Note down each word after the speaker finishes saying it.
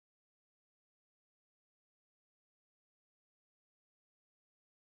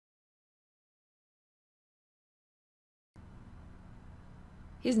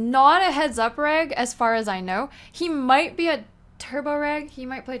He's not a heads up reg as far as I know. He might be a turbo reg. He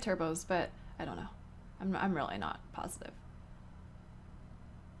might play turbos, but I don't know. I'm really not positive.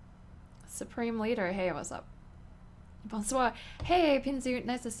 Supreme Leader, hey, what's up? Bonsoir. Hey, Pinzu,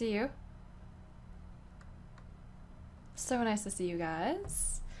 nice to see you. So nice to see you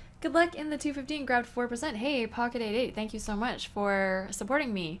guys. Good luck in the 215, grabbed 4%. Hey, Pocket88, thank you so much for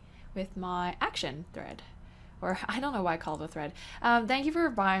supporting me with my action thread. Or, I don't know why I called it a thread. Thank you for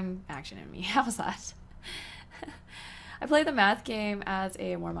buying action in me. How's that? I play the math game as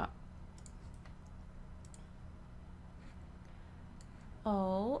a warm-up.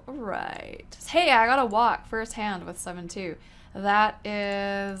 All right. Hey, I got a walk firsthand with 7-2. That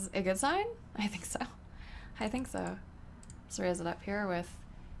is a good sign? I think so. I think so. Let's raise it up here with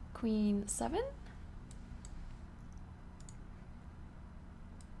Queen 7.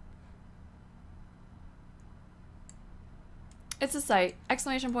 It's a sight.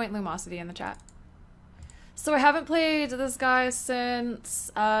 Exclamation point Lumosity in the chat. So I haven't played this guy since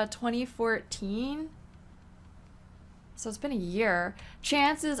 2014. So it's been a year.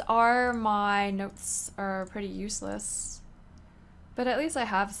 Chances are my notes are pretty useless. But at least I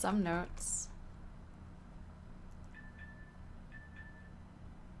have some notes.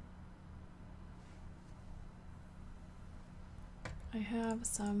 I have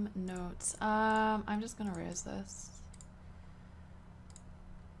some notes. I'm just gonna raise this.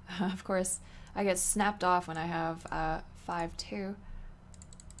 Of course, I get snapped off when I have 5-2.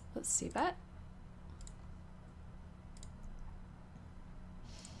 Let's see, bet.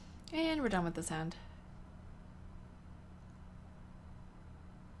 And we're done with this hand.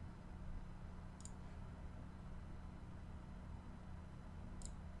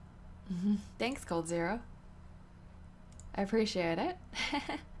 Thanks, Cold Zero. I appreciate it.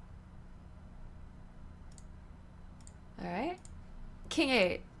 Alright. King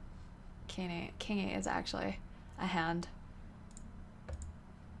 8. King 8 is actually a hand.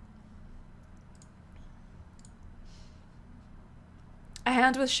 A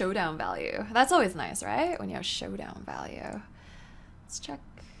hand with showdown value. That's always nice, right? When you have showdown value. Let's check.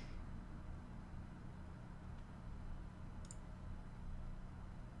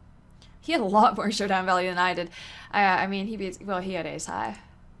 He had a lot more showdown value than I did. I mean, he had ace high.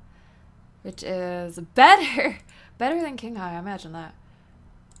 Which is better. Better than king high, I imagine that.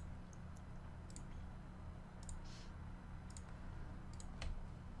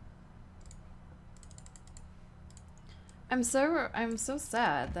 I'm so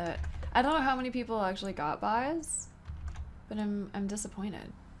sad that I don't know how many people actually got buys, but I'm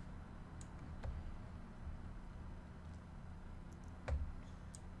disappointed.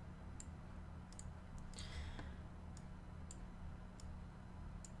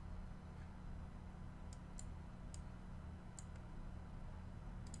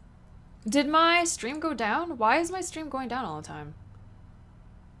 Did my stream go down? Why is my stream going down all the time?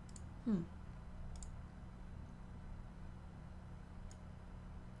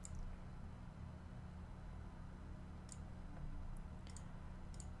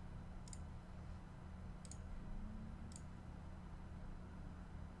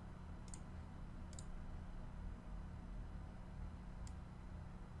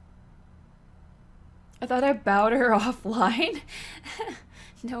 I thought I bowed her offline.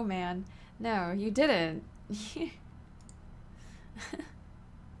 No, man. No, you didn't.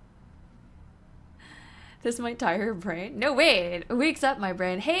 This might tire her brain. No, wait. It wakes up my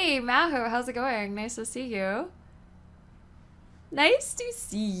brain. Hey, Maho, how's it going? Nice to see you. Nice to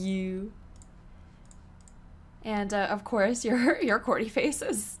see you. And, of course, your courty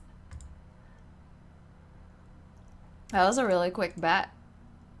faces. That was a really quick bet.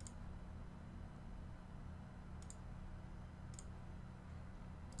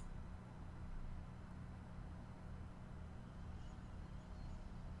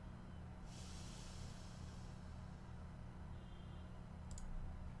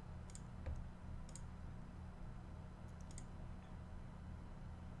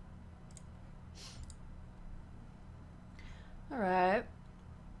 Alright.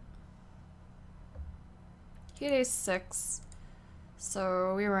 He had ace-6,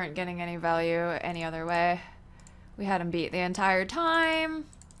 so we weren't getting any value any other way. We had him beat the entire time.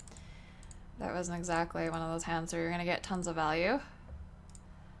 That wasn't exactly one of those hands where you're gonna get tons of value.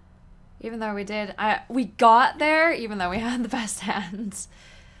 Even though we did, we got there even though we had the best hands.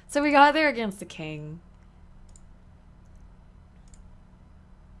 So we got there against the king.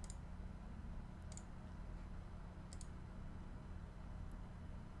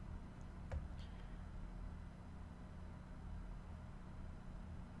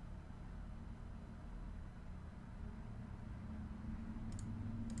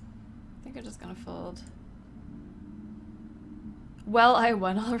 think I'm just gonna fold. Well, I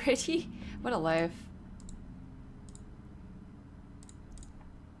won already? What a life.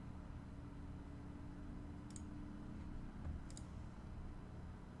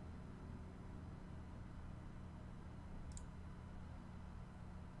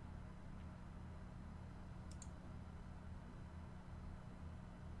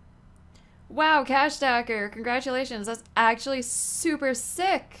 Wow, Cash Stacker, congratulations. That's actually super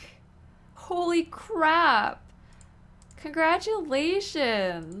sick. Holy crap.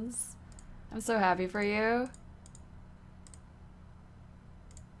 Congratulations. I'm so happy for you.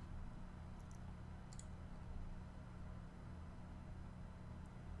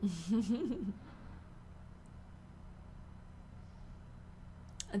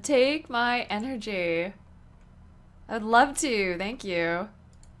 Take my energy. I'd love to, thank you.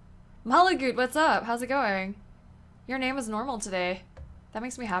 Malagoot, what's up? How's it going? Your name is normal today. That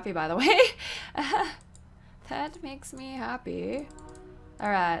makes me happy, by the way. That makes me happy.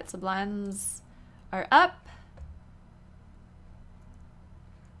 Alright, so blinds are up.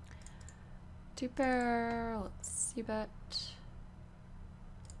 Two pair, let's see bet.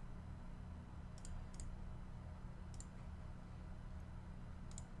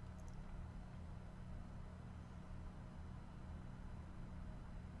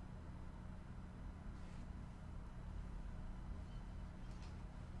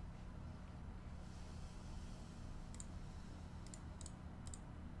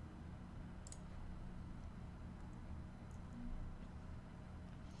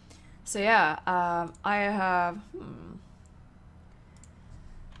 So yeah, I have,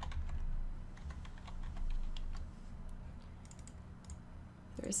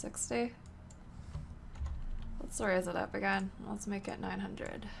 360. Let's raise it up again. Let's make it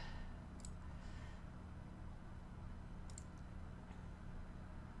 900.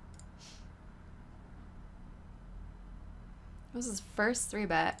 This is his first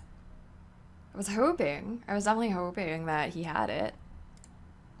 3-bet. I was definitely hoping that he had it.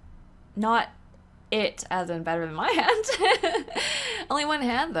 Not it as in better than my hand. Only one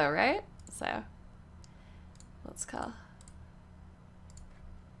hand though, right? So let's call.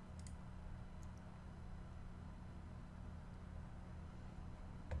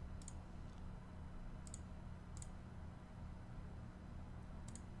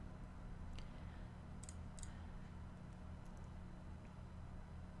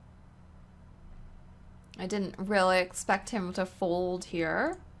 I didn't really expect him to fold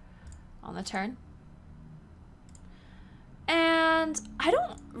here on the turn. And I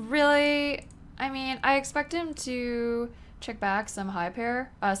don't really, I mean, I expect him to check back some high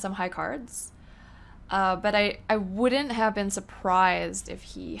pair, some high cards. But I wouldn't have been surprised if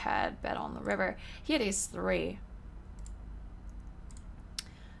he had bet on the river. He had ace 3.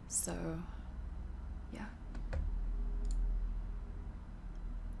 So, yeah.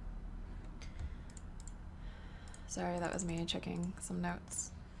 Sorry, that was me checking some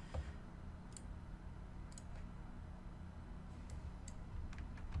notes.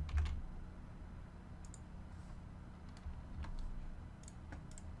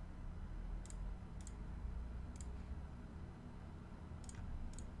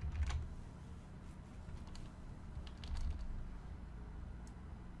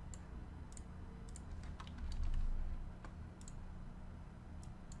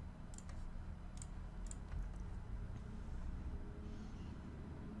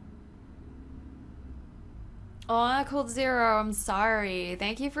 Oh, Cold Zero, I'm sorry.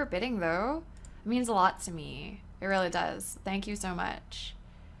 Thank you for bidding, though. It means a lot to me. It really does. Thank you so much.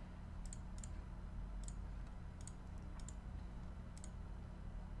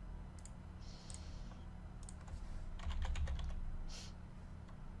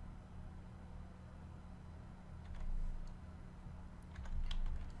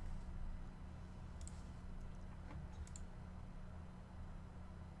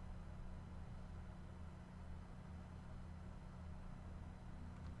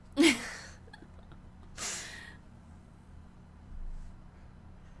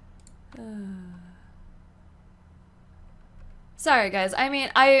 Sorry, guys. I mean,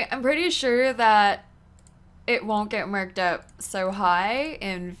 I'm pretty sure that it won't get marked up so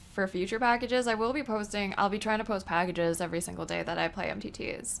high for future packages. I'll be trying to post packages every single day that I play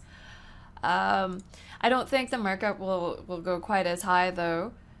MTTs. I don't think the markup will go quite as high,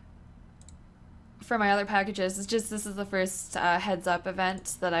 though, for my other packages. It's just this is the first heads up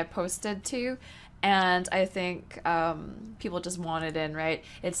event that I posted to, and I think people just want it in, right?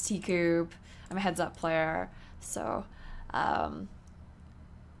 It's TCOOP. I'm a heads up player, so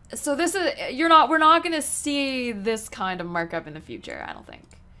so this is we're not gonna see this kind of markup in the future, I don't think.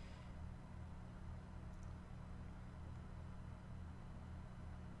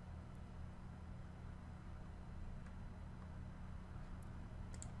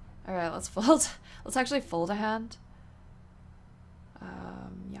 Alright, let's fold. Let's actually fold a hand.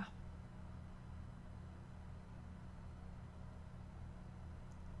 Yeah.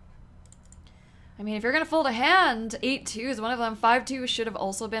 I mean, if you're gonna fold a hand, 8-2 is one of them. 5-2 should have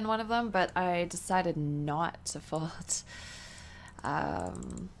also been one of them, but I decided not to fold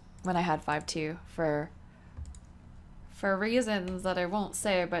when I had 5-2 for reasons that I won't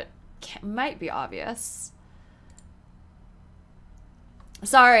say, but might be obvious.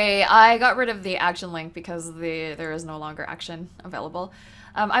 Sorry, I got rid of the action link because there is no longer action available.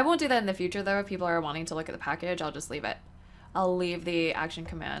 I won't do that in the future though. If people are wanting to look at the package, I'll just leave it. I'll leave the action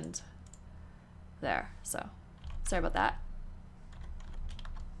command there. So, sorry about that.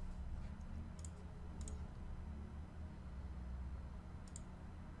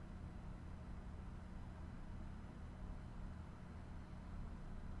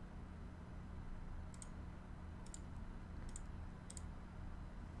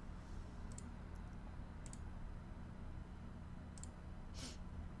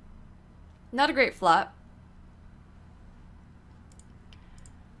 Not a great flop.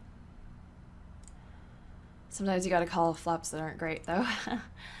 Sometimes you gotta call flops that aren't great, though.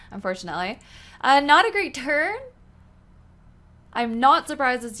 Unfortunately. Not a great turn. I'm not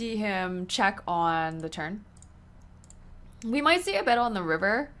surprised to see him check on the turn. We might see a bet on the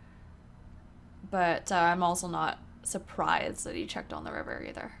river, but I'm also not surprised that he checked on the river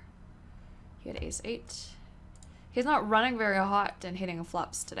either. He had ace-8. He's not running very hot and hitting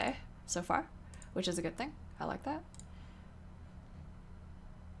flops today so far, which is a good thing. I like that.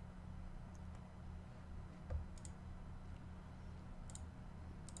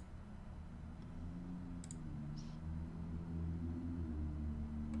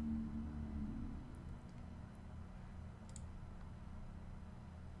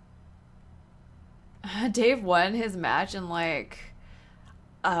 Dave won his match in like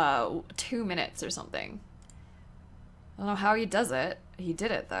 2 minutes or something. I don't know how he does it. He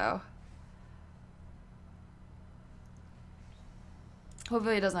did it though.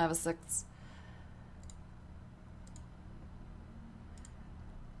 Hopefully he doesn't have a 6.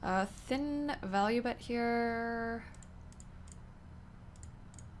 Thin value bet here.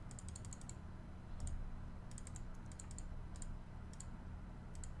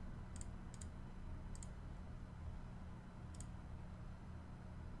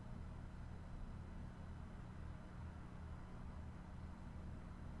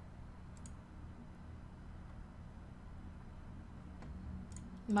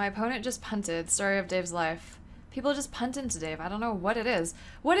 My opponent just punted. Story of Dave's life. People just punt into Dave. I don't know what it is.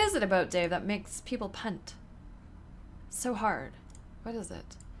 What is it about Dave that makes people punt so hard? What is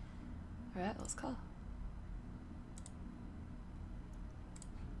it? Alright, let's call.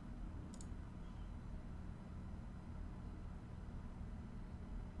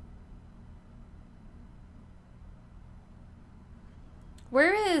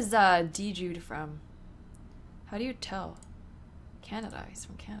 Where is D. Jude from? How do you tell? Canada. He's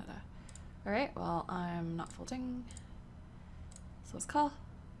from Canada. Alright, well, I'm not folding. So let's call.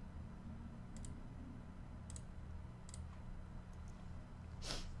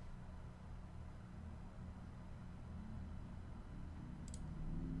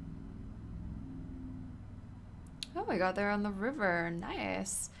 Oh my god, they're on the river.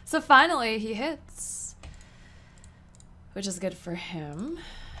 Nice. So finally he hits, which is good for him.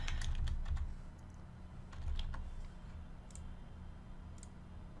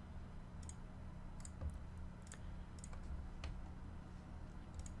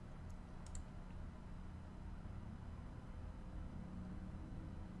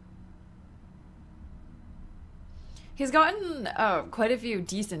 He's gotten quite a few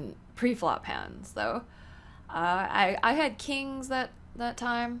decent pre-flop hands, though. I had kings that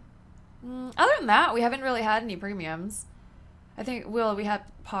time. Other than that, we haven't really had any premiums. I think, we had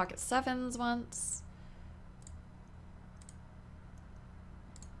pocket 7s once.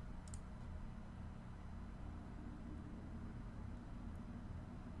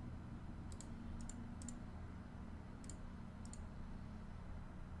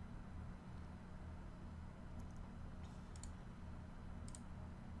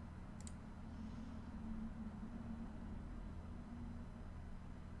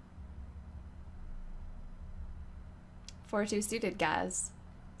 Four two suited, guys.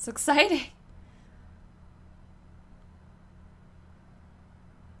 It's exciting.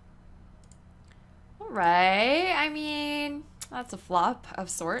 Alright, I mean, that's a flop of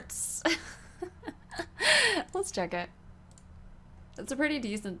sorts. Let's check it. It's a pretty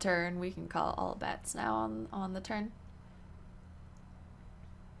decent turn. We can call all bets now on the turn.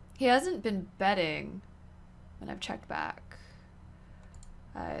 He hasn't been betting when I've checked back.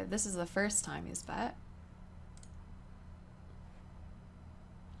 This is the first time he's bet.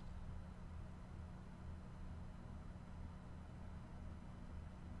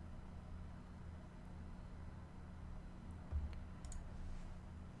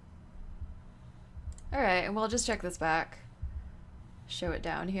 Alright, and we'll just check this back. Show it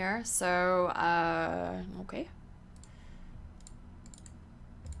down here. So, okay.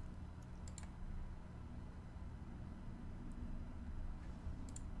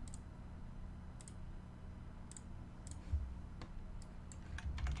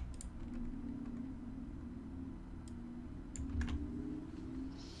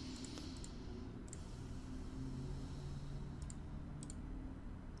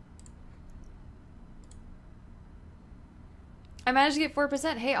 I managed to get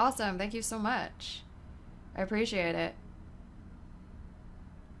 4%. Hey, awesome. Thank you so much. I appreciate it.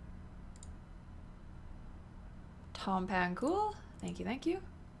 Tom Pan cool. Thank you, thank you.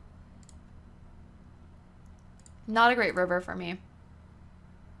 Not a great river for me.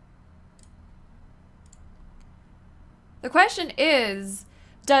 The question is,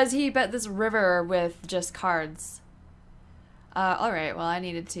 does he bet this river with just cards? Alright, well, I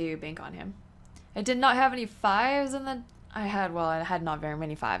needed to bank on him. I did not have any fives in the... I had not very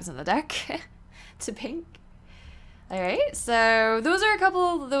many fives in the deck to bank. Alright, so those were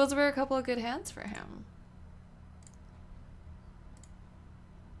a couple of good hands for him.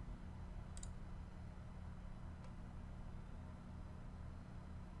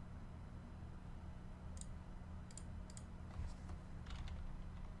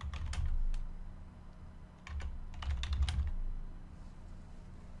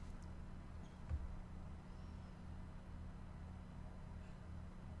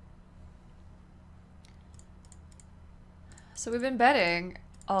 So we've been betting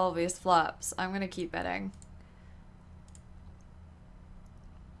all of these flops. I'm gonna keep betting.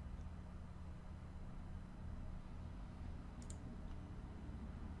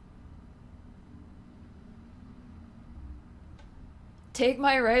 Take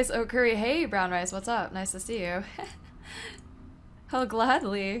my rice, oh curry. Hey, brown rice, what's up? Nice to see you. Oh,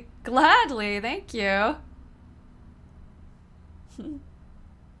 gladly. Gladly, thank you.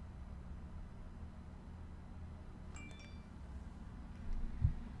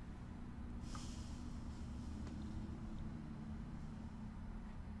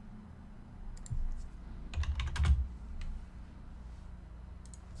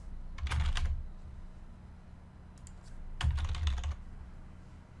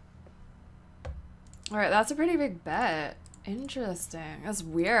 Alright, that's a pretty big bet. Interesting. That's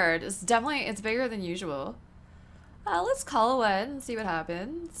weird. It's bigger than usual. Let's call it and see what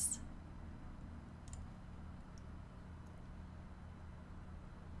happens.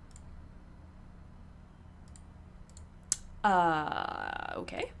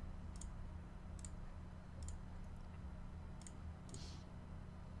 Okay.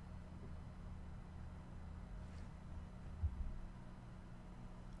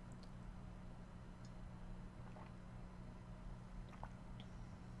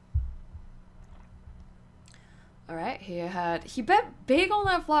 Alright, he bet big on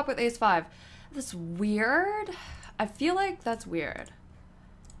that flop with ace-5. That's weird. I feel like that's weird.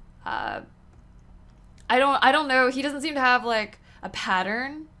 I don't know. He doesn't seem to have like a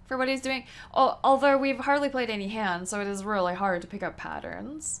pattern for what he's doing. Although we've hardly played any hands, so it is really hard to pick up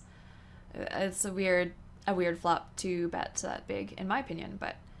patterns. It's a weird flop to bet that big, in my opinion.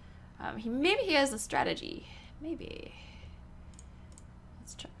 But maybe he has a strategy. Maybe.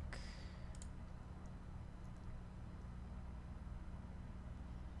 Let's check.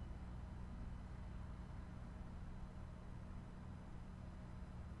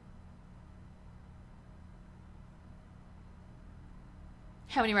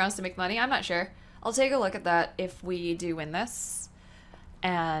 How many rounds to make money? I'm not sure. I'll take a look at that if we do win this.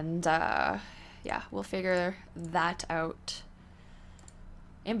 And, yeah, we'll figure that out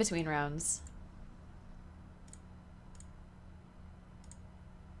in between rounds.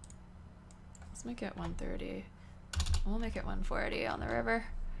 Let's make it 130. We'll make it 140 on the river.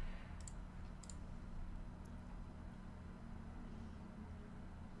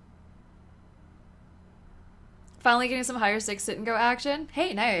 Finally getting some higher stakes sit and go action.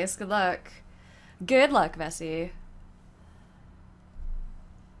 Hey, nice. Good luck. Good luck, Vessi.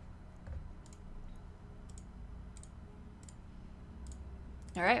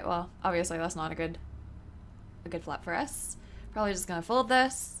 Alright, well, obviously that's not a good flop for us. Probably just gonna fold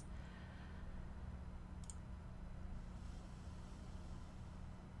this.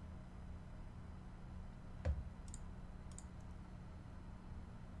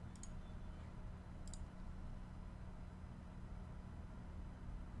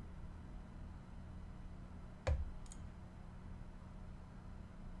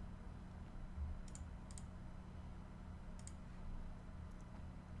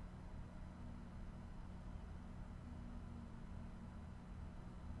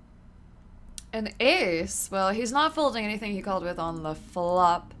 An ace. Well, he's not folding anything he called with on the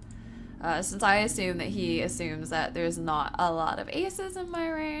flop. Since I assume that he assumes that there's not a lot of aces in my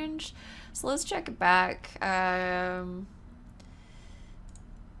range. So let's check it back. Alright.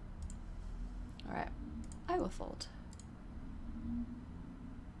 I will fold.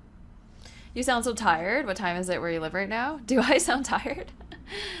 You sound so tired. What time is it where you live right now? Do I sound tired?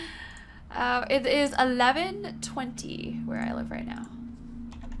 It is 11:20 where I live right now.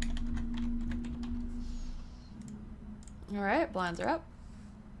 Alright, blinds are up.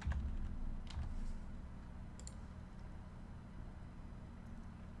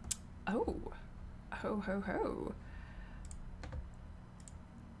 Oh. Ho, ho, ho.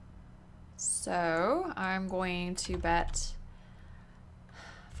 So, I'm going to bet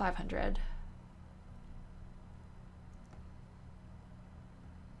 500.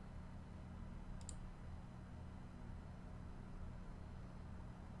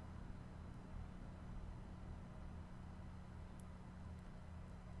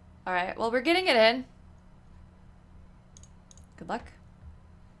 Alright, well, we're getting it in. Good luck.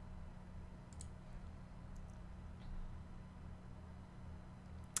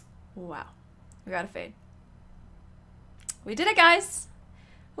 Wow. We got a fade. We did it, guys.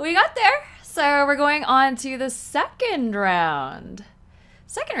 We got there. So we're going on to the second round.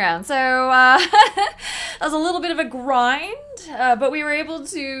 So that was a little bit of a grind, but we were able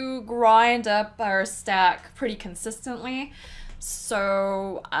to grind up our stack pretty consistently.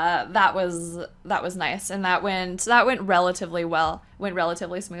 So that was nice, and that went relatively well, went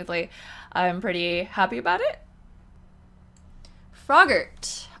relatively smoothly. I'm pretty happy about it.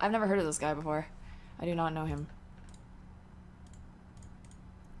 Frogert. I've never heard of this guy before. I do not know him.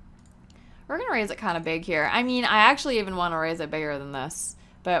 We're gonna raise it kind of big here. I mean, I actually even want to raise it bigger than this,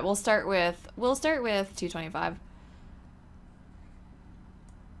 but we'll start with 225.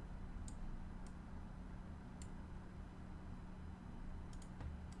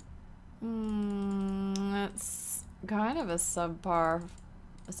 That's kind of a subpar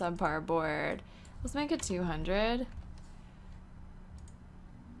board. Let's make it 200.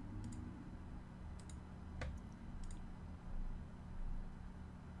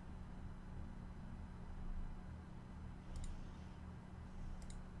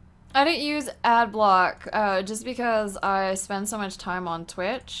 I didn't use ad block just because I spend so much time on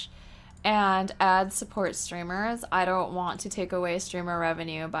Twitch and ads support streamers. I don't want to take away streamer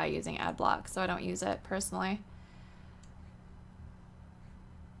revenue by using ad block, so I don't use it personally.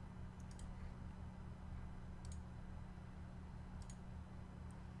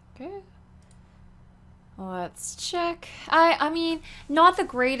 Okay. Let's check. I mean, not the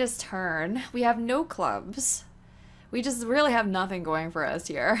greatest turn. We have no clubs. We just really have nothing going for us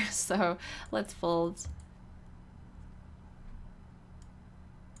here, so let's fold.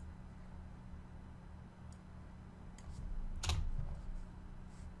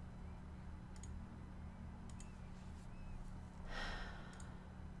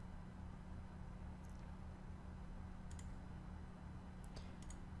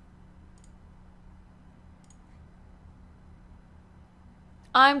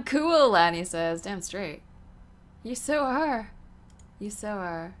 I'm cool, Lanny says. Damn straight. You so are. You so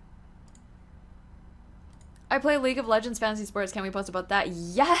are. I play League of Legends Fantasy Sports. Can we post about that?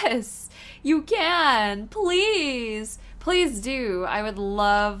 Yes! You can! Please! Please do. I would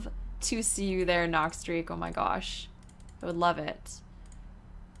love to see you there, Knockstreak. Oh my gosh. I would love it.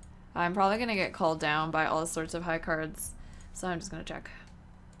 I'm probably gonna get called down by all sorts of high cards, so I'm just gonna check.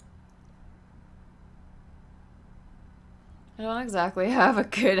 I don't exactly have a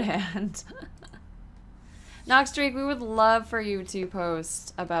good hand. Knockstreak, we would love for you to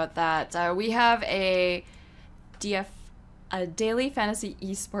post about that. We have a daily fantasy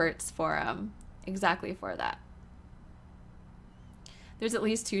esports forum exactly for that. There's at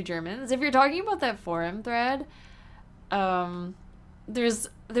least 2 Germans. If you're talking about that forum thread,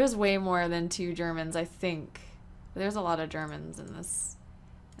 there's way more than 2 Germans, I think. There's a lot of Germans in this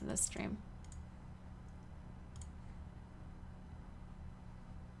stream.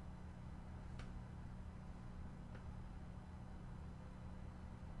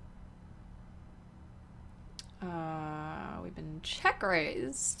 We've been check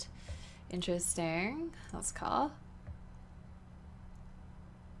raised. Interesting. Let's call.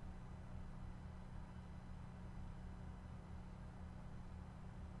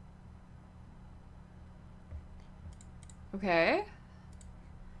 Okay.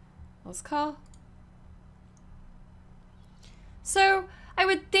 Let's call. So I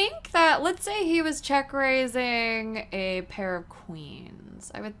would think that, let's say he was check raising a pair of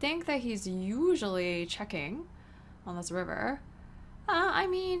queens. I would think that he's usually checking on this river. I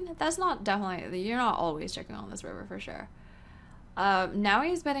mean, that's not definitely, you're not always checking on this river for sure. Now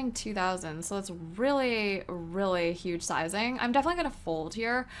he's betting 2,000, so that's really, really huge sizing. I'm definitely gonna fold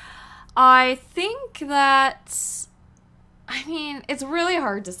here. I think that, I mean, it's really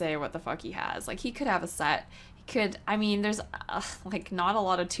hard to say what the fuck he has. Like, he could have a set. He could, I mean, there's, like, not a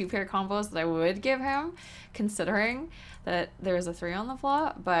lot of two-pair combos that I would give him, considering that there's a 3 on the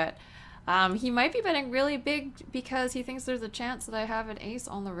flop, but he might be betting really big because he thinks there's a chance that I have an ace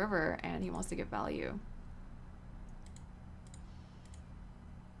on the river and he wants to get value.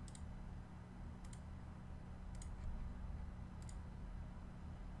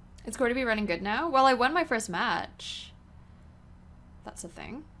 Is courtiebee running good now? Well, I won my first match. That's a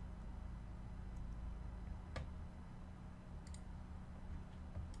thing.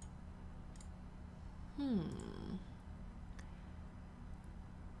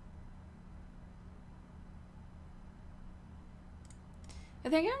 I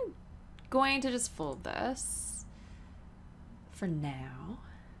think I'm going to just fold this for now.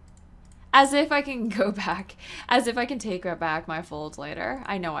 As if I can go back, as if I can take back my fold later.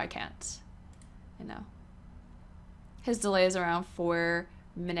 I know I can't. I know. His delay is around 4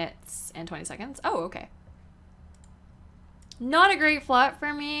 minutes and 20 seconds. Oh, okay. Not a great flop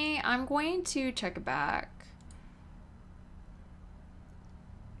for me. I'm going to check it back.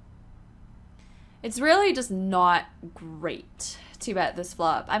 It's really just not great to bet this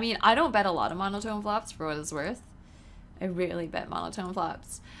flop. I mean, I don't bet a lot of monotone flops for what it's worth. I rarely bet monotone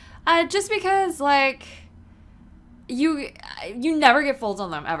flops. Just because, like, you never get folds on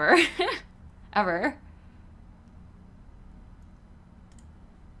them, ever. Ever.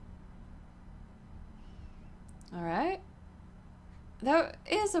 Alright. That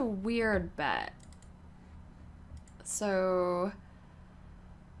is a weird bet. So,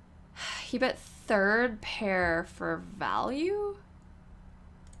 he bet third pair for value?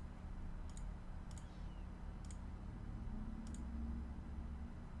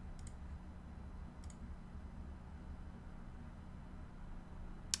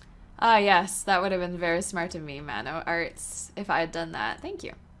 Ah, yes, that would have been very smart of me, Mano Arts, if I had done that. Thank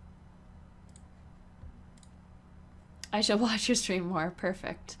you. I shall watch your stream more.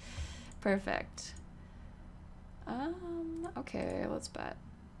 Perfect. Perfect. Okay, let's bet.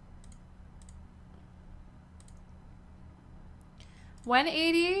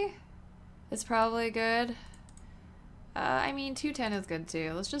 180 is probably good. I mean, 210 is good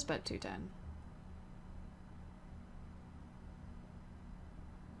too. Let's just bet 210.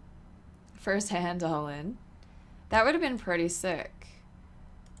 First hand all in. That would have been pretty sick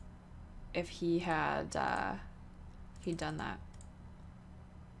if he had he'd done that.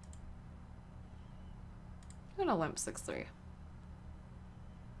 I'm gonna limp 6-3.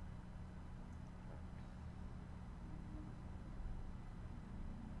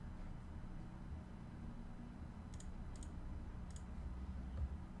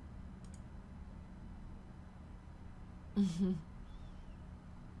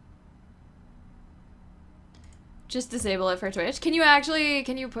 Just disable it for Twitch. Can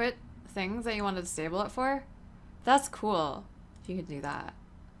you put things that you want to disable it for? That's cool. If you could do that.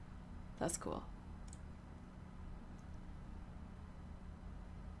 That's cool.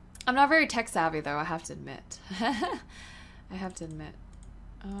 I'm not very tech savvy though, I have to admit. I have to admit.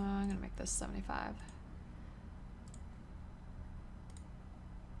 I'm gonna make this 75.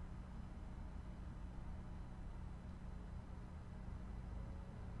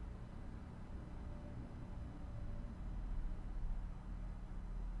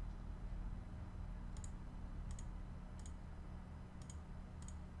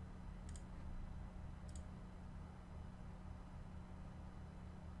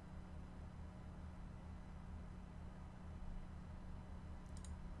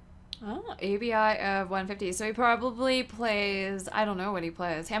 Oh, ABI of 150. So he probably plays, I don't know what he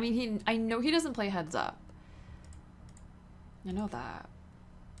plays. I mean, I know he doesn't play heads up. I know that.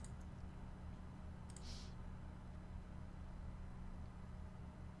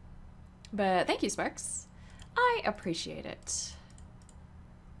 But thank you, Sparks. I appreciate it.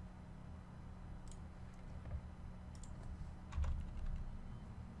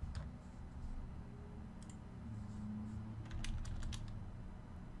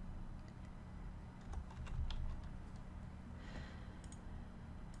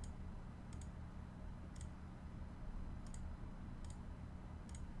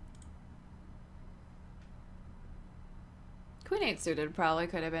 Queen 8 suited probably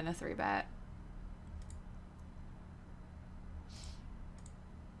could have been a 3-bet.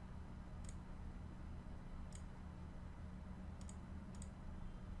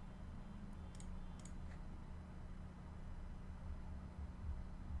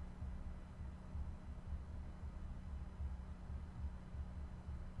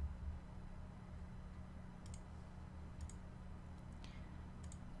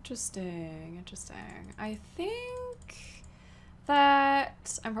 Interesting, interesting. I think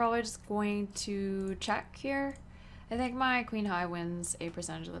that I'm probably just going to check here. I think my queen high wins a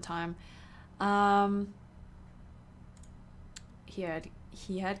percentage of the time. He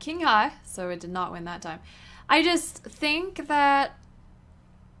had king high, so it did not win that time. I just think that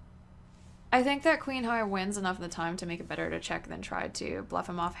queen high wins enough of the time to make it better to check than try to bluff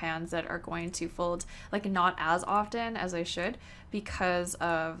him off hands that are going to fold like not as often as they should because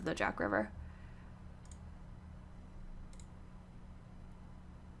of the jack river.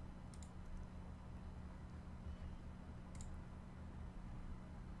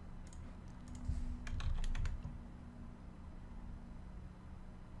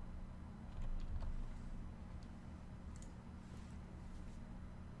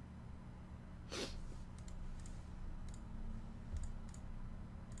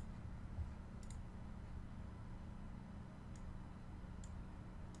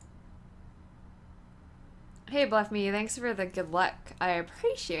 Hey, Bluff Me, thanks for the good luck. I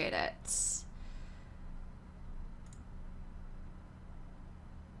appreciate it.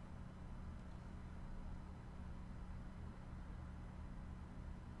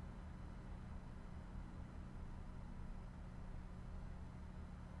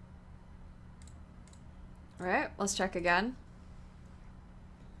 All right, let's check again.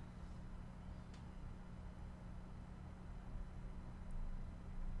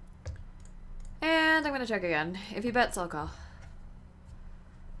 And I'm gonna check again. If he bets, I'll call.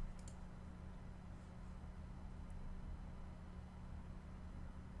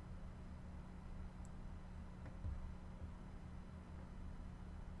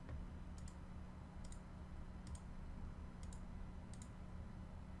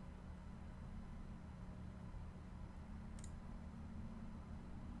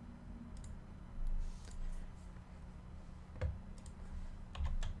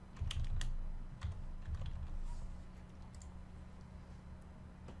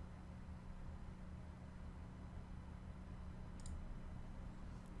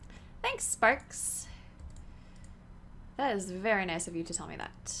 Thanks, Sparks. That is very nice of you to tell me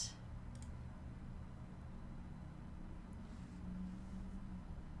that.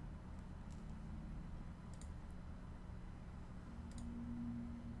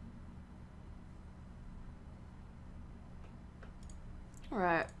 All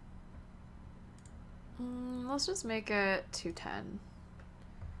right. Let's just make it 210.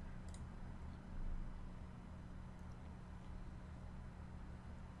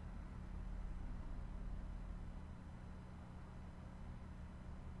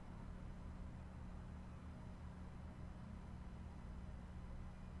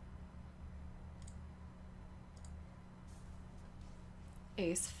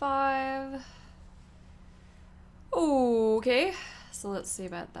 Ace 5. Okay, so let's see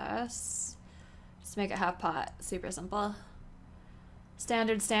about this. Just make it half pot. Super simple.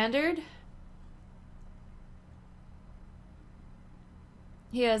 Standard, standard.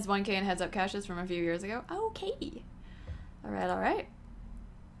 He has 1K in heads up cashes from a few years ago. Okay. All right, all right.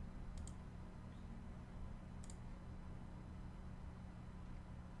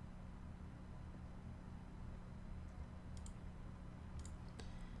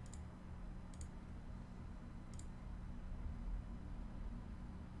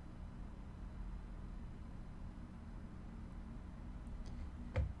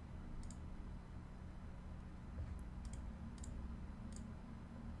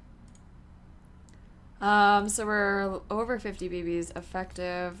 So we're over 50 BBs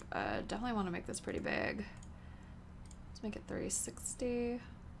effective. Definitely want to make this pretty big. Let's make it 360.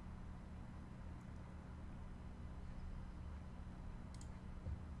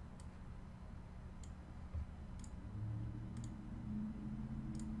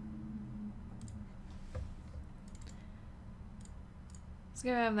 Let's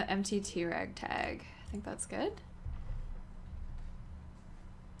give him the MTT rag tag. I think that's good.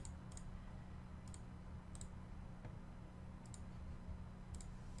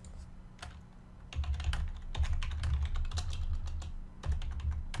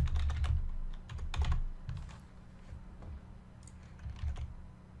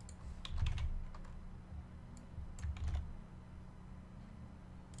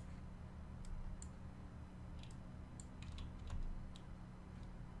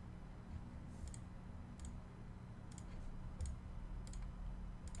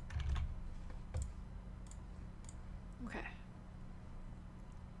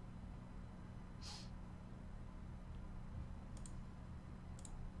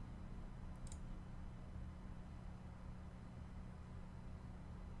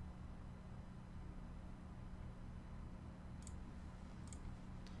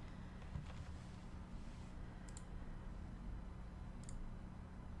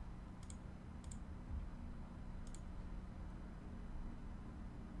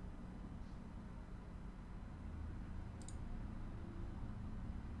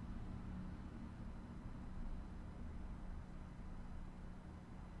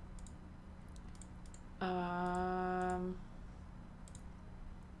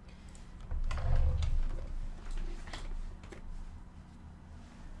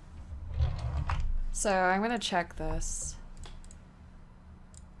 So I'm gonna check this.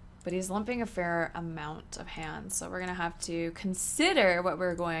 But he's lumping a fair amount of hands, so we're gonna have to consider what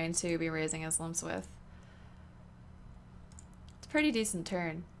we're going to be raising his lumps with. It's a pretty decent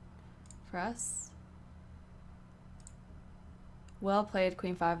turn for us. Well played,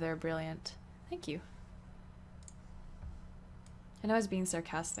 Queen 5 there, brilliant. Thank you. I know I was being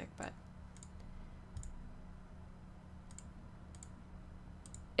sarcastic, but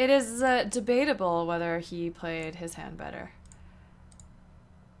it is debatable whether he played his hand better.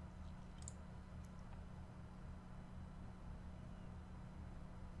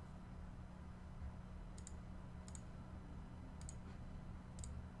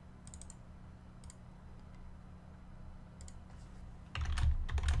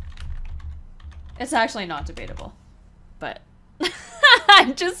 It's actually not debatable, but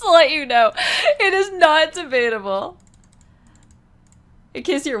just to let you know, it is not debatable. In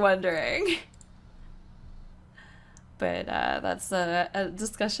case you're wondering. But that's a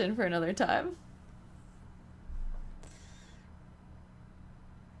discussion for another time.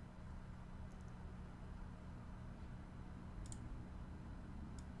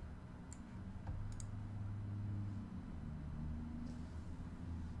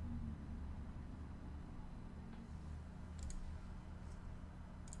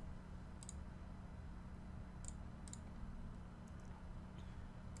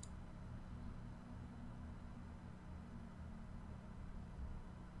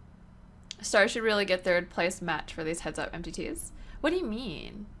 Star should really get third place match for these heads up MTTs. What do you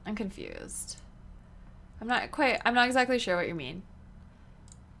mean? I'm confused. I'm not exactly sure what you mean.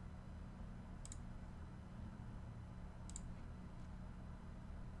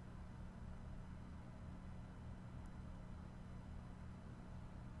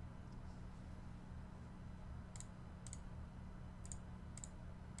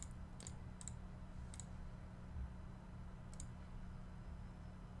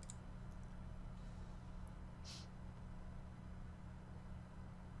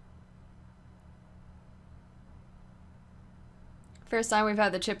 First time we've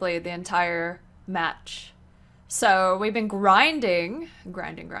had the chip lead the entire match. So we've been grinding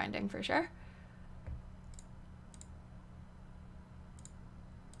for sure.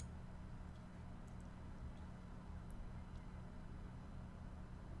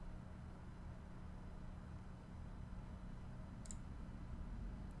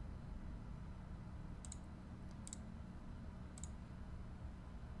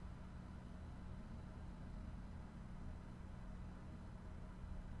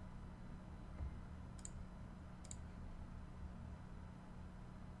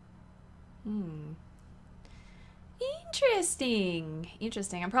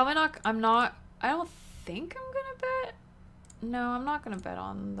 Interesting. I don't think I'm gonna bet. No, I'm not gonna bet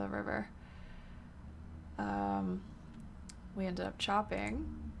on the river. We ended up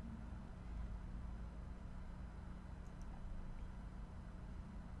chopping.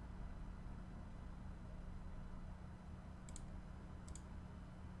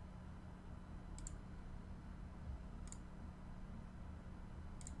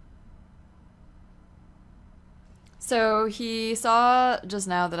 So he saw just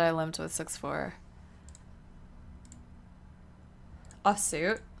now that I limped with 6-4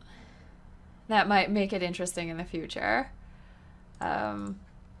 offsuit. That might make it interesting in the future.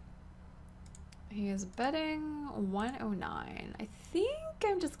 He is betting 109. I think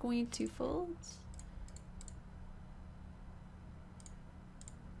I'm just going to fold.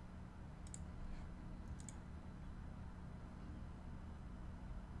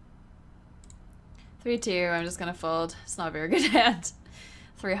 Three, 2, I'm just gonna fold. It's not a very good hand.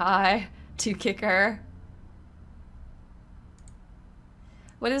 3 high, 2 kicker.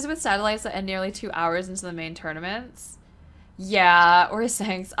 What is with satellites that end nearly 2 hours into the main tournaments? Yeah, or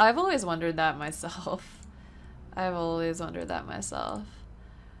Sanks. I've always wondered that myself.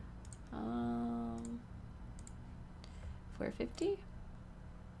 450?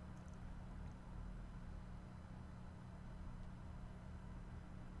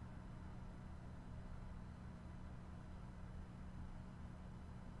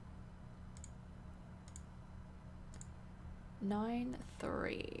 Nine,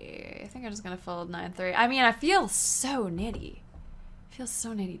 3. I think I'm just gonna fold 9-3. I mean, I feel so nitty. I feel so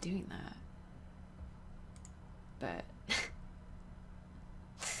nitty doing that. But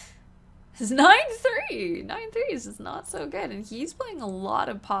it's 9-3. 9-3 is just not so good, and he's playing a lot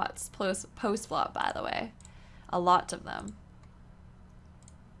of pots post flop, by the way. A lot of them.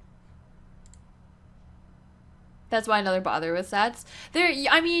 That's why another bother with sats.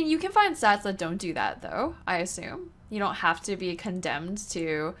 I mean, you can find sats that don't do that, though, I assume. You don't have to be condemned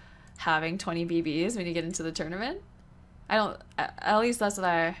to having 20 BBs when you get into the tournament. I don't, at least that's what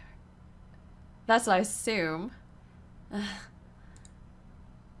I assume.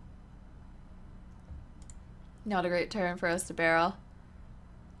 Not a great turn for us to barrel.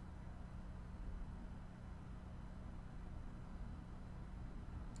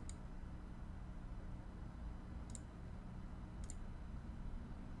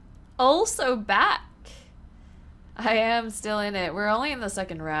 Also back. I am still in it. We're only in the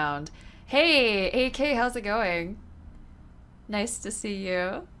second round. Hey, AK, how's it going? Nice to see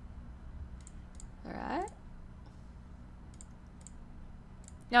you. Alright.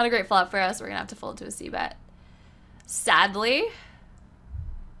 Not a great flop for us. We're gonna have to fold to a C bet. Sadly.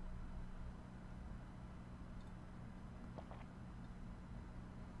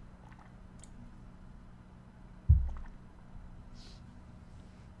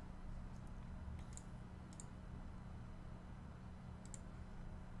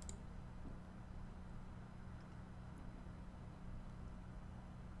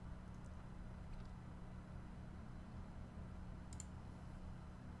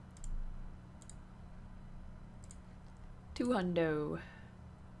 $200.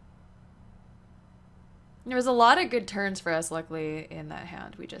 There was a lot of good turns for us, luckily, in that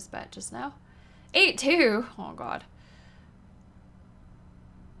hand we just bet just now. 8-2. Oh, God.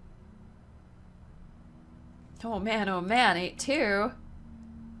 Oh, man. 8-2.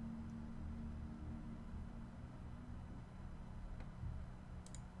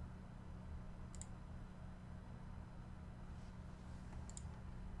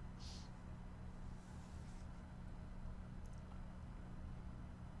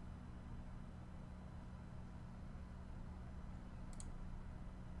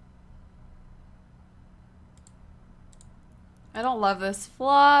 I don't love this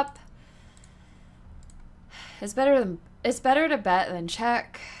flop. It's better to bet than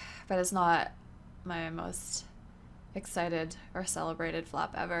check, but it's not my most excited or celebrated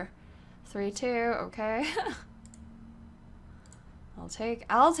flop ever. 3-2, okay.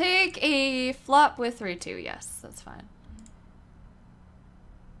 I'll take a flop with 3-2. Yes, that's fine.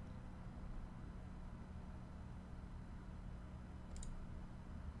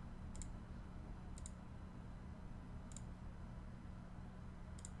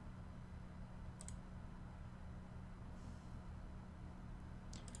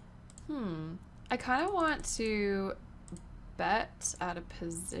 I kind of want to bet out of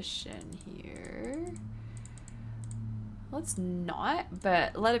position here. Let's not,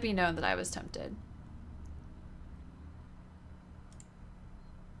 but let it be known that I was tempted.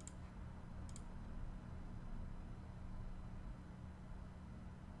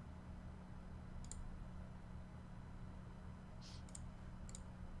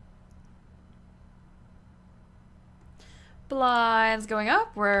 Blinds going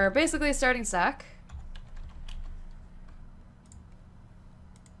up. We're basically starting stack.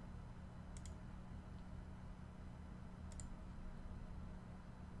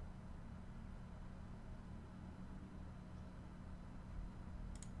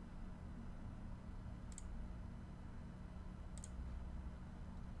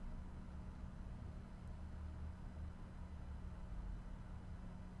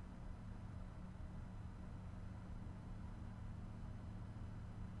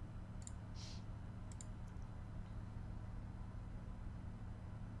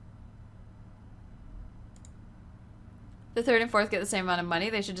 The third and fourth get the same amount of money.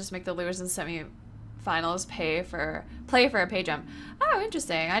 They should just make the losers in semi-finals play for a pay jump. Oh,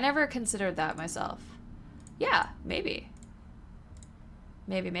 interesting. I never considered that myself. Yeah, maybe.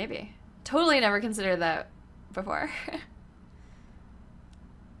 Maybe. Totally never considered that before.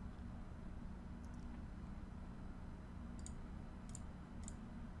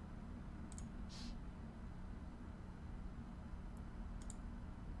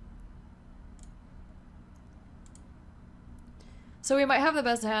 So we might have the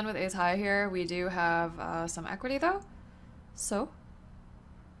best hand with ace high here. We do have some equity though. So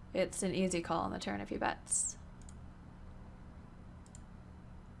it's an easy call on the turn if he bets.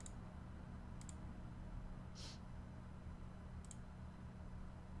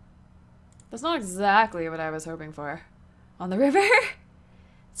 That's not exactly what I was hoping for. On the river?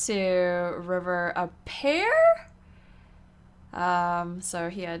 To river a pair? So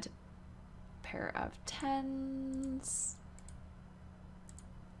he had a pair of tens.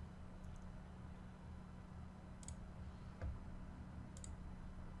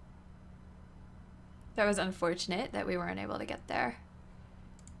 That was unfortunate that we weren't able to get there.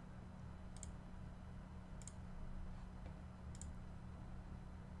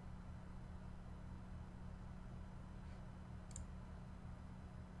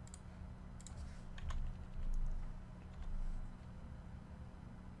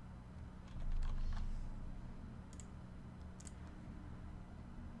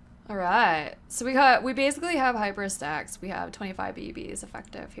 All right. So we basically have hyper stacks. We have 25 BBs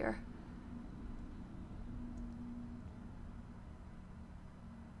effective here.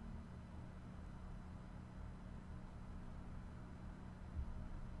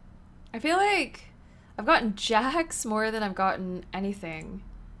 I feel like I've gotten jacks more than I've gotten anything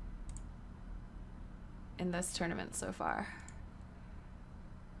in this tournament so far.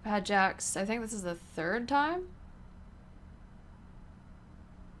 I've had jacks, I think this is the third time.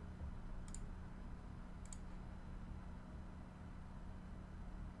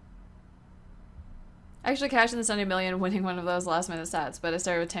 I actually cashed in the Sunday Million winning one of those last minute stats, but I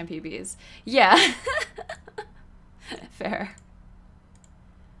started with 10 PBs. Yeah. Fair.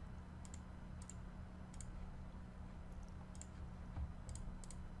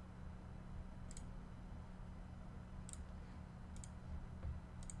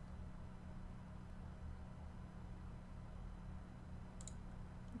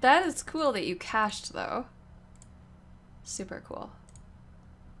 That is cool that you cashed, though. Super cool.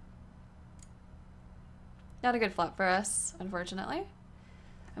 Not a good flop for us, unfortunately.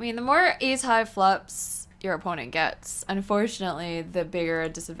 I mean, the more ace-high flops your opponent gets, unfortunately, the bigger a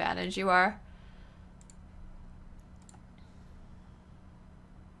disadvantage you are.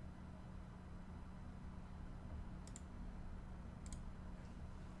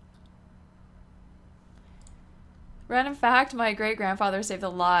 Random fact, my great-grandfather saved the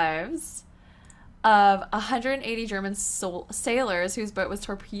lives of 180 German sailors whose boat was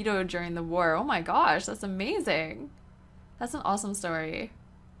torpedoed during the war. Oh my gosh, that's amazing. That's an awesome story.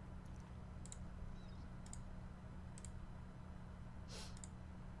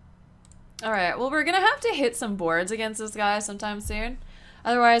 Alright, well, we're gonna have to hit some boards against this guy sometime soon.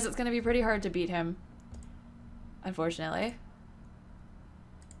 Otherwise, it's gonna be pretty hard to beat him. Unfortunately.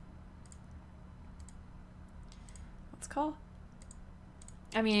 Call.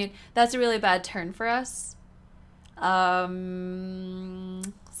 I mean, that's a really bad turn for us. So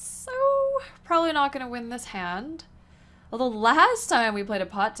probably not gonna win this hand. Although last time we played a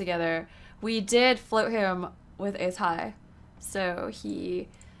pot together, we did float him with ace high. So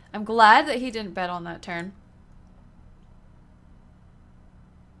I'm glad that he didn't bet on that turn.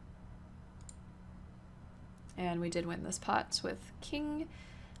 And we did win this pot with king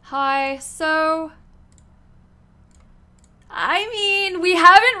high, so I mean, we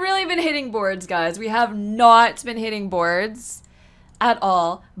haven't really been hitting boards, guys. We have not been hitting boards at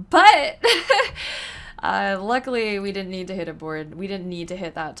all. But luckily, we didn't need to hit a board. We didn't need to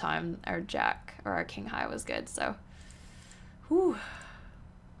hit that time. Our jack or our king high was good, so. Whew.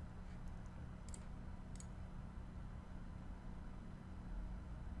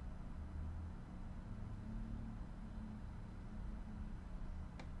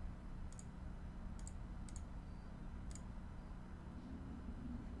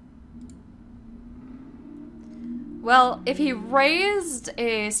 Well, if he raised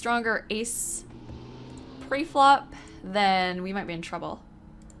a stronger ace pre-flop, then we might be in trouble.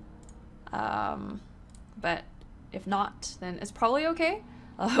 But if not, then it's probably okay.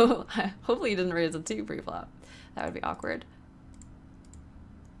 Oh, hopefully he didn't raise a 2 pre-flop. That would be awkward.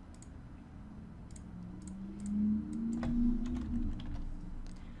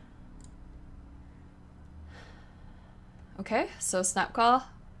 Okay, so snap call.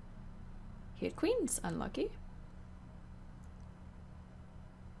 He had queens, unlucky.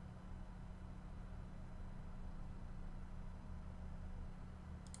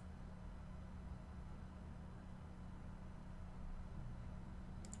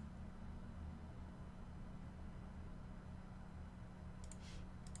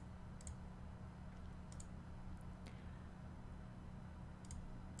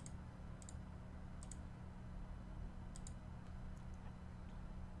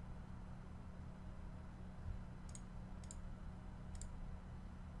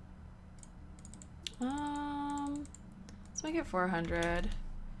 Let's make it 400.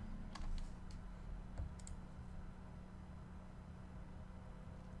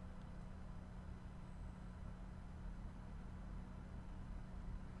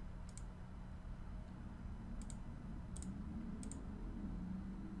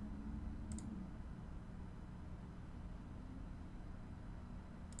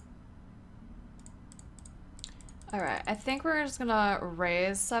 All right, I think we're just gonna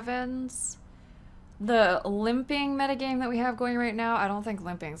raise 7s. The limping metagame that we have going right now, I don't think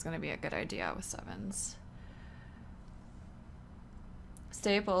limping is going to be a good idea with 7s.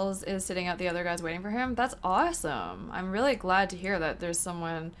 Staples is sitting out the other guys waiting for him. That's awesome. I'm really glad to hear that there's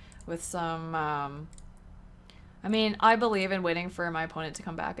someone with some... I mean, I believe in waiting for my opponent to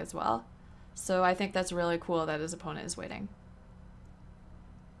come back as well. So I think that's really cool that his opponent is waiting.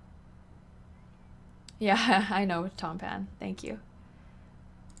 Yeah, I know, Tom Pan. Thank you.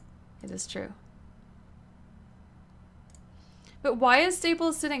 It is true. But why is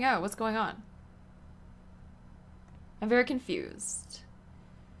Staples sitting out? What's going on? I'm very confused.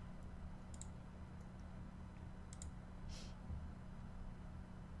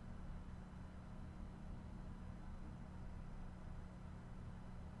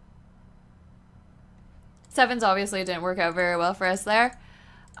 Sevens obviously didn't work out very well for us there.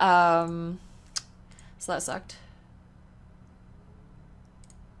 So that sucked.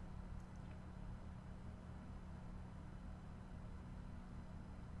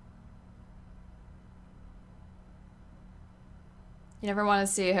 You never want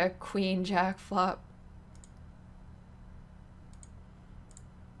to see a queen jack flop.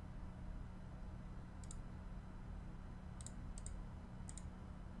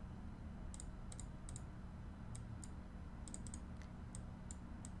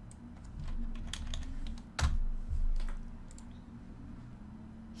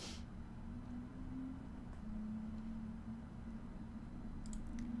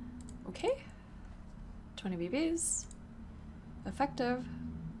 Okay. 20 BBs. Effective.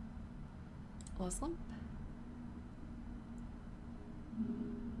 Less limp.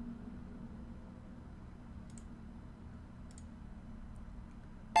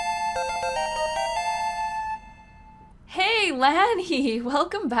 Hey, Lanny!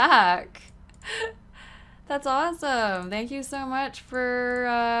 Welcome back! That's awesome! Thank you so much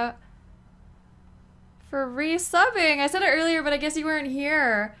for resubbing! I said it earlier, but I guess you weren't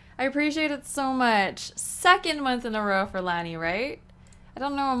here. I appreciate it so much. Second month in a row for Lanny, right? I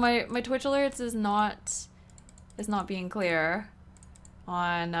don't know, my Twitch alerts is not being clear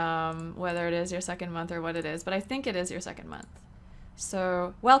on whether it is your second month or what it is, but I think it is your second month.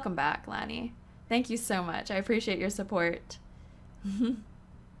 So, welcome back, Lanny. Thank you so much. I appreciate your support.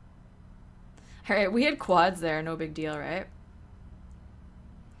 Alright, we had quads there, no big deal, right?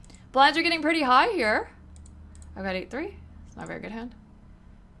 Blinds are getting pretty high here. I've got 8-3. It's not a very good hand.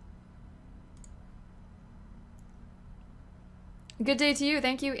 Good day to you.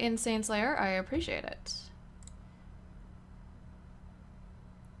 Thank you, Insane Slayer. I appreciate it.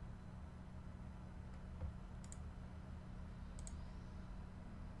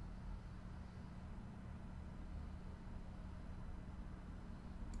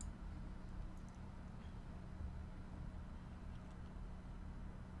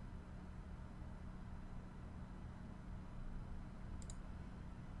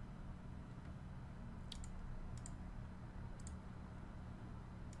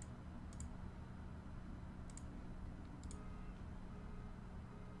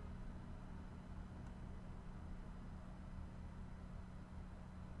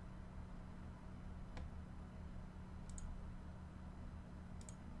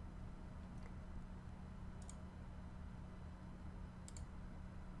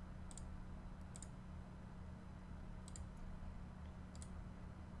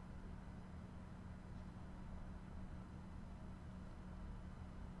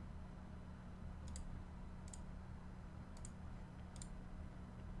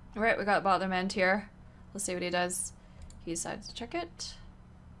 Alright, we got bottom end here. Let's see what he does. He decides to check it.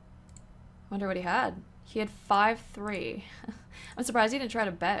 Wonder what he had. He had 5-3. I'm surprised he didn't try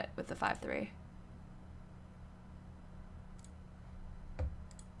to bet with the 5-3.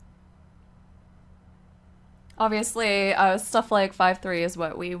 Obviously, stuff like 5-3 is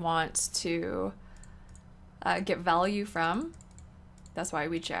what we want to get value from. That's why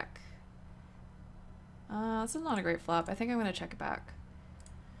we check. This is not a great flop. I think I'm going to check it back.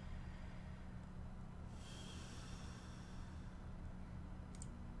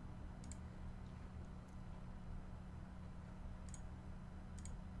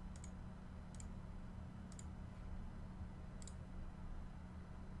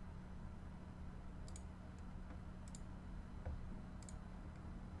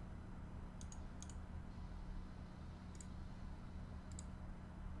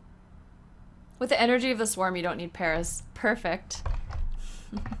 With the energy of the swarm, you don't need pairs. Perfect.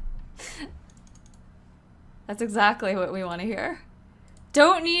 That's exactly what we want to hear.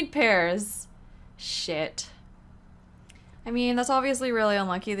 Don't need pairs. Shit. I mean, that's obviously really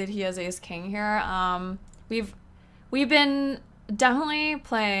unlucky that he has ace king here. We've been definitely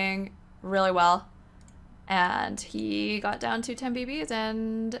playing really well, and he got down to 10 BBs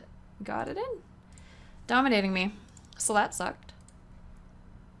and got it in, dominating me. So that sucked.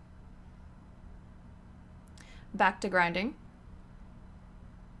 Back to grinding.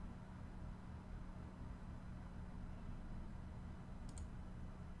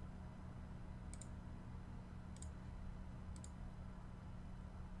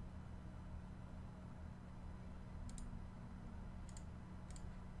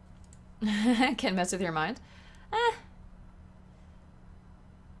 Can mess with your mind. Eh.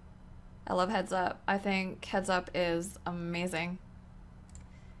 I love Heads Up. I think Heads Up is amazing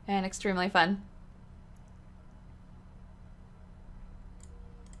and extremely fun.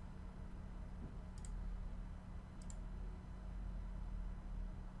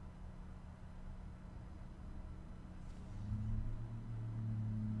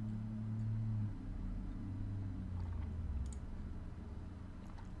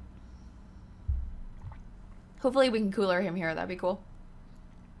 Hopefully we can cooler him here. That'd be cool.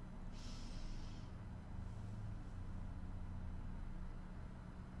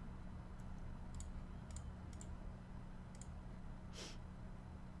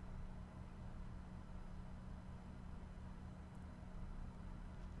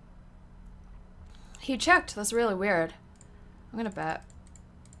 He checked. That's really weird. I'm gonna bet.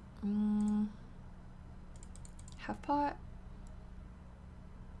 Half pot.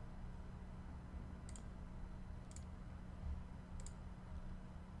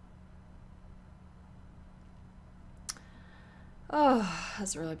 Oh,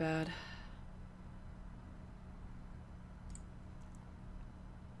 that's really bad.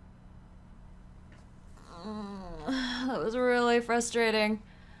 That was really frustrating.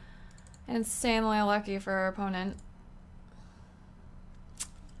 Insanely lucky for our opponent.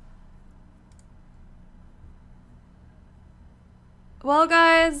 Well,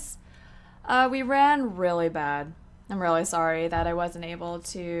 guys, we ran really bad. I'm really sorry that I wasn't able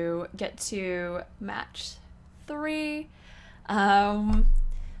to get to match 3.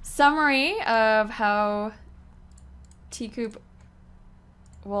 Summary of how TCOOP,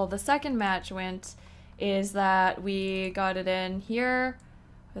 well, the second match went is that we got it in here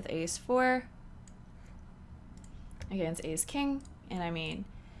with ace 4 against ace king, and I mean,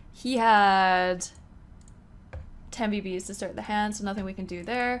 he had 10 BBs to start the hand, so nothing we can do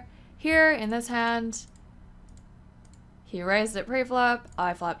there. Here in this hand, he raised it pre-flop,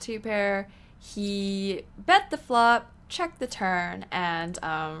 I flopped 2 pair, he bet the flop, checked the turn, and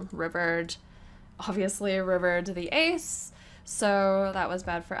rivered, obviously rivered the ace, so that was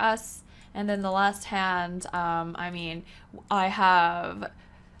bad for us. And then the last hand, I mean, I have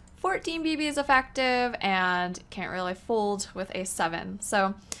 14 BBs effective and can't really fold with ace 7.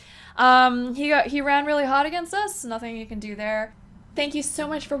 So he ran really hot against us. Nothing you can do there. Thank you so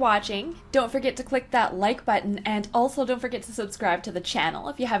much for watching. Don't forget to click that like button, and also don't forget to subscribe to the channel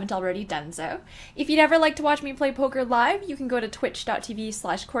if you haven't already done so. If you'd ever like to watch me play poker live, you can go to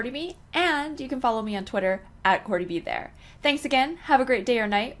twitch.tv/courtiebee, and you can follow me on Twitter @courtiebee there. Thanks again, have a great day or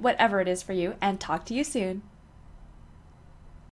night, whatever it is for you, and talk to you soon.